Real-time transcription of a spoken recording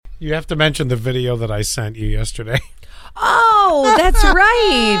You have to mention the video that I sent you yesterday. Oh, that's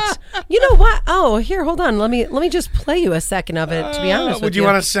right. You know what? Oh, here, hold on. Let me just play you a second of it. To be honest, with would you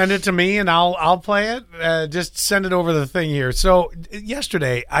want to send it to me and I'll play it? Just send it over the thing here. So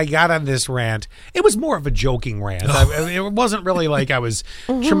yesterday I got on this rant. It was more of a joking rant. It wasn't really like I was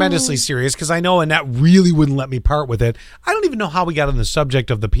tremendously serious because I know Annette really wouldn't let me part with it. I don't even know how we got on the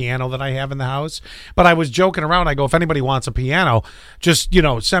subject of the piano that I have in the house, but I was joking around. I go, if anybody wants a piano, just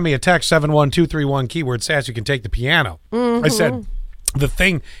send me a text 71231 keyword sass. You can take the piano. I said, the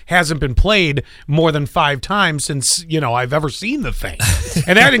thing hasn't been played more than 5 times since, I've ever seen the thing.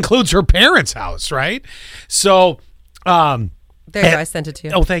 And that includes her parents' house, right? So, there you go. I sent it to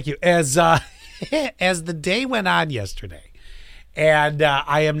you. Oh, thank you. As the day went on yesterday, and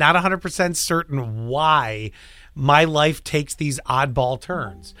I am not 100% certain why my life takes these oddball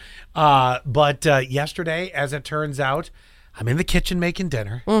turns. But yesterday, as it turns out, I'm in the kitchen making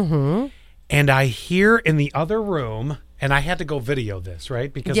dinner. Mm-hmm. And I hear in the other room, and I had to go video this,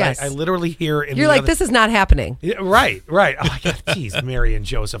 right? Because yes. I literally hear in You're like, this is not happening. Yeah, right. Oh, I got, geez, Mary and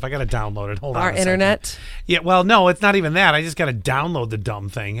Joseph. I got to download it. Hold on Our internet? Second. Yeah, well, no, it's not even that. I just got to download the dumb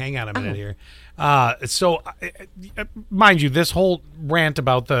thing. Hang on a minute here. So, mind you, this whole rant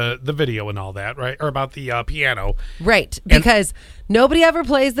about the video and all that, right? Or about the piano. Right. Because nobody ever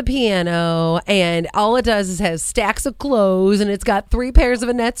plays the piano, and all it does is has stacks of clothes, and it's got 3 pairs of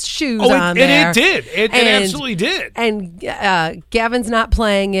Annette's shoes on there. And it did. It absolutely did. And Gavin's not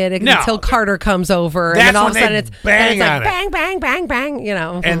playing it until Carter comes over. And then all of a sudden it's bang like on bang, bang, bang, bang,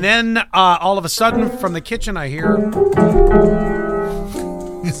 And then all of a sudden from the kitchen I hear...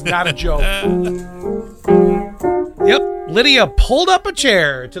 It's not a joke. Yep. Lydia pulled up a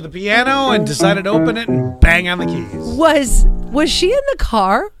chair to the piano and decided to open it and bang on the keys. Was she in the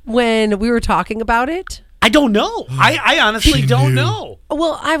car when we were talking about it? I don't know. I honestly don't know.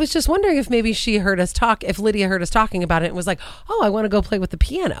 Well, I was just wondering if maybe she heard us talk, if Lydia heard us talking about it and was like, oh, I want to go play with the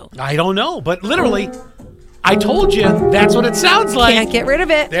piano. I don't know. But literally, I told you that's what it sounds like. Can't get rid of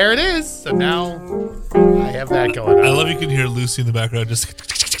it. There it is. So now I have that going on. I love you can hear Lucy in the background just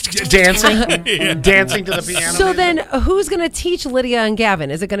dancing to the piano. So then who's going to teach Lydia and Gavin?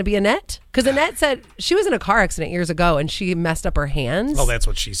 Is it going to be Annette? Because Annette said she was in a car accident years ago and she messed up her hands. Oh, that's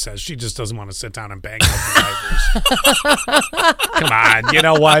what she says. She just doesn't want to sit down and bang out the drivers. Come on. You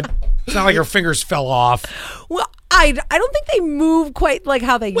know what? It's not like her fingers fell off. Well, I don't think they move quite like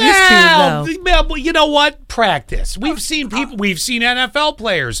how they used to, though. Well, you know what? Practice. We've seen people. We've seen NFL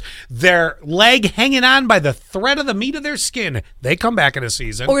players. Their leg hanging on by the thread of the meat of their skin. They come back in a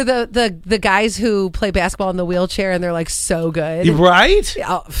season. Or the guys who play basketball in the wheelchair and they're like so good. Right?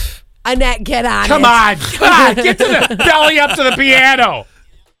 Oh, Annette, get on Come it. on. Get to the belly up to the piano.